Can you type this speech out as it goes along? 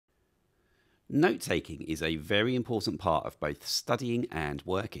Note-taking is a very important part of both studying and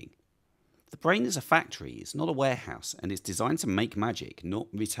working. The brain is a factory, it's not a warehouse, and it's designed to make magic, not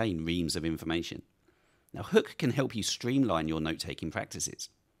retain reams of information. Now, Hook can help you streamline your note-taking practices.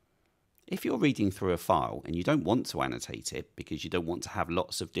 If you're reading through a file and you don't want to annotate it because you don't want to have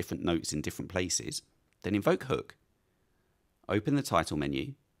lots of different notes in different places, then invoke Hook. Open the title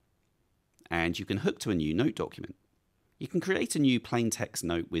menu, and you can hook to a new note document. You can create a new plain text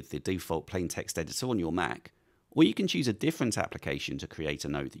note with the default plain text editor on your Mac, or you can choose a different application to create a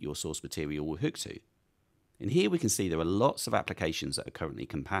note that your source material will hook to. And here we can see there are lots of applications that are currently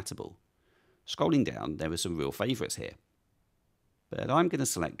compatible. Scrolling down, there are some real favourites here. But I'm going to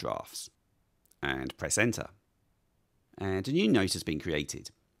select Drafts and press Enter. And a new note has been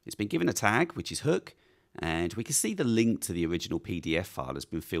created. It's been given a tag, which is Hook, and we can see the link to the original PDF file has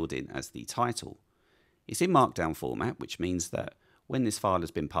been filled in as the title. It's in Markdown format, which means that when this file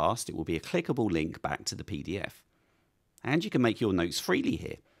has been passed, it will be a clickable link back to the PDF. And you can make your notes freely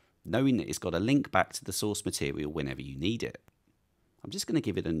here, knowing that it's got a link back to the source material whenever you need it. I'm just going to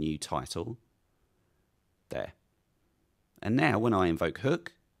give it a new title. There. And now when I invoke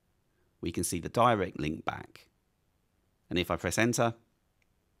Hook, we can see the direct link back. And if I press Enter,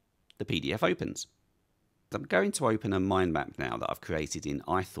 the PDF opens. I'm going to open a mind map now that I've created in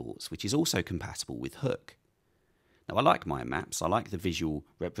iThoughts, which is also compatible with Hook. Now, I like mind maps. I like the visual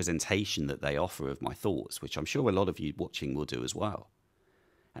representation that they offer of my thoughts, which I'm sure a lot of you watching will do as well.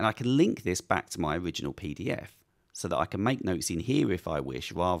 And I can link this back to my original PDF so that I can make notes in here if I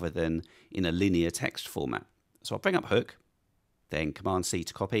wish, rather than in a linear text format. So I'll bring up Hook, then Command-C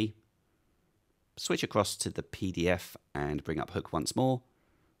to copy, switch across to the PDF and bring up Hook once more,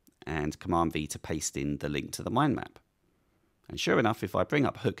 and Command-V to paste in the link to the mind map. And sure enough, if I bring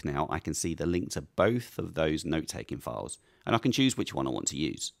up Hook now, I can see the link to both of those note-taking files, and I can choose which one I want to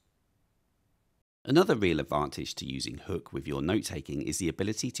use. Another real advantage to using Hook with your note-taking is the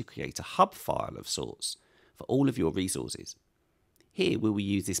ability to create a hub file of sorts for all of your resources. Here we will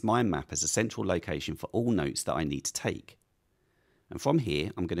use this mind map as a central location for all notes that I need to take. And from here,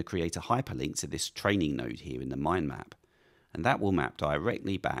 I'm going to create a hyperlink to this training node here in the mind map. And that will map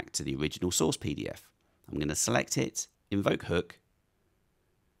directly back to the original source PDF. I'm going to select it, invoke Hook,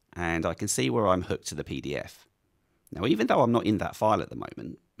 and I can see where I'm hooked to the PDF. Now, even though I'm not in that file at the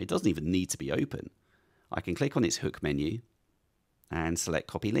moment, it doesn't even need to be open. I can click on its Hook menu and select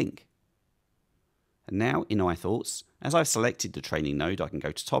Copy Link. And now in iThoughts, as I've selected the training node, I can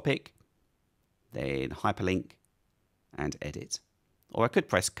go to Topic, then Hyperlink, and Edit. Or I could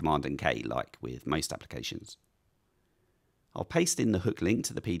press Command and K like with most applications. I'll paste in the Hook link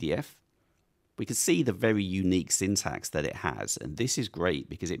to the PDF. We can see the very unique syntax that it has, and this is great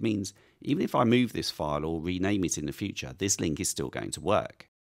because it means even if I move this file or rename it in the future, this link is still going to work.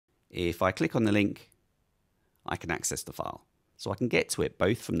 If I click on the link, I can access the file. So I can get to it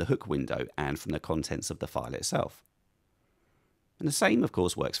both from the Hook window and from the contents of the file itself. And the same, of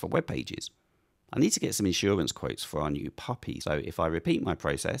course, works for web pages. I need to get some insurance quotes for our new puppy. So if I repeat my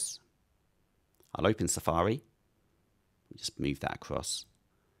process, I'll open Safari. Just move that across.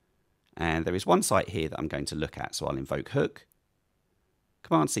 And there is one site here that I'm going to look at, so I'll invoke Hook,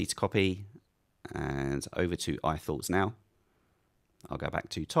 Command-C to copy, and over to iThoughts now. I'll go back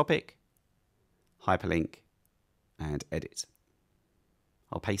to Topic, Hyperlink, and Edit.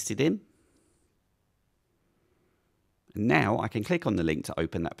 I'll paste it in. And now I can click on the link to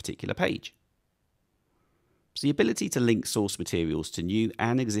open that particular page. So the ability to link source materials to new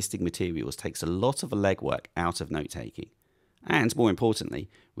and existing materials takes a lot of the legwork out of note-taking. And more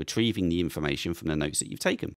importantly, retrieving the information from the notes that you've taken.